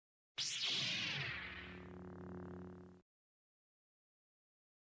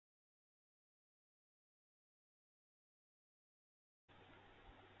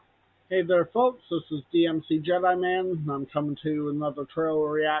Hey there, folks. This is DMC Jedi Man. I'm coming to another trailer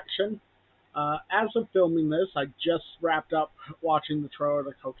reaction. As of filming this, I just wrapped up watching the trailer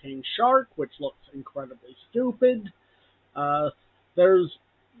to Cocaine Shark, which looks incredibly stupid. Uh, there's,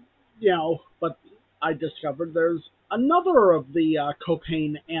 but I discovered there's another of the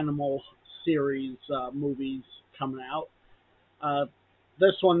Cocaine Animal series movies coming out. Uh,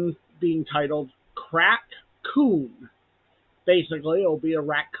 this one being titled Crackcoon. Basically, it'll be a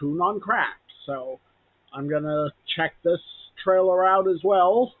raccoon on crack. So I'm gonna check this trailer out as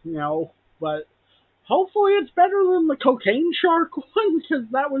well, but hopefully it's better than the Cocaine Shark one, because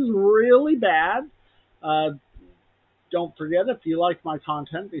that was really bad. Uh, don't forget, if you like my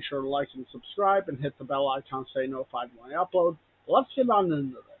content, be sure to like and subscribe and hit the bell icon to stay notified when I upload. Let's get on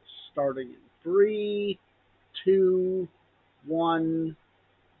into this, starting in 3, 2, 1,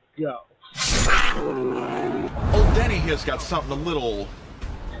 go. Old Denny here's got something a little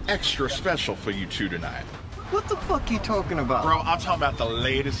extra special for you two tonight. What the fuck you talking about? Bro, I'm talking about the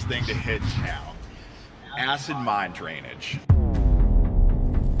latest thing to hit town. Acid mine drainage.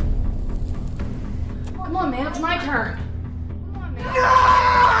 Come on, man, it's my turn. Come on, man.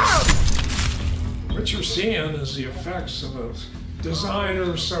 What you're seeing is the effects of a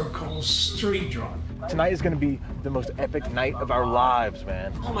designer so-called street drug. Tonight is going to be the most epic night of our lives,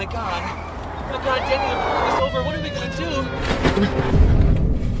 man. Oh my god. Oh god, Danny, it's over. What are we going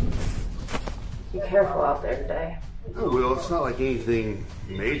to Be careful out there today. Oh, well, it's not like anything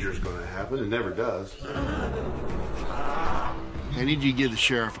major is going to happen. It never does. I need you to give the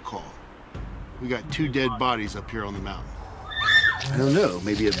sheriff a call. We got 2 dead bodies up here on the mountain. I don't know,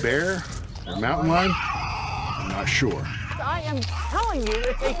 maybe a bear or a mountain lion? I'm not sure. I am telling you,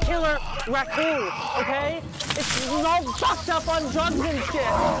 it's a killer raccoon, okay? It's all fucked up on drugs and shit.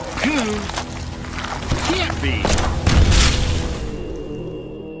 Raccoon? Can't be.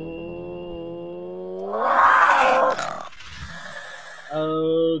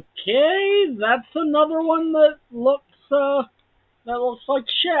 Okay, that's another one that looks like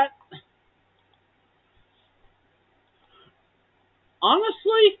shit.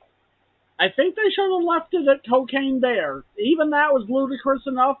 Honestly, I think they should have left it at Cocaine Bear. Even that was ludicrous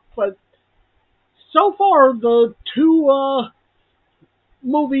enough, but so far the 2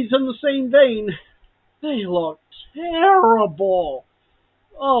 movies in the same vein, they look terrible.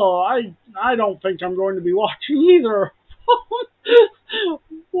 Oh, I don't think I'm going to be watching either.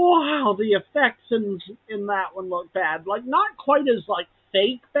 Wow, the effects in that one look bad. Like, not quite as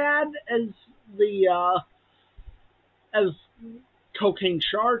fake bad as the as Cocaine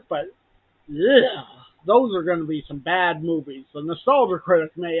Shark, but yeah, those are going to be some bad movies. The Nostalgia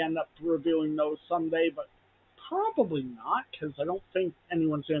Critic may end up reviewing those someday, but probably not, because I don't think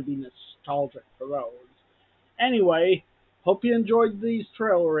anyone's going to be nostalgic for those. Anyway, hope you enjoyed these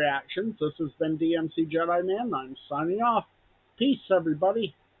trailer reactions. This has been DMC Jedi Man. I'm signing off. Peace,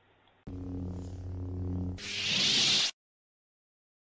 everybody.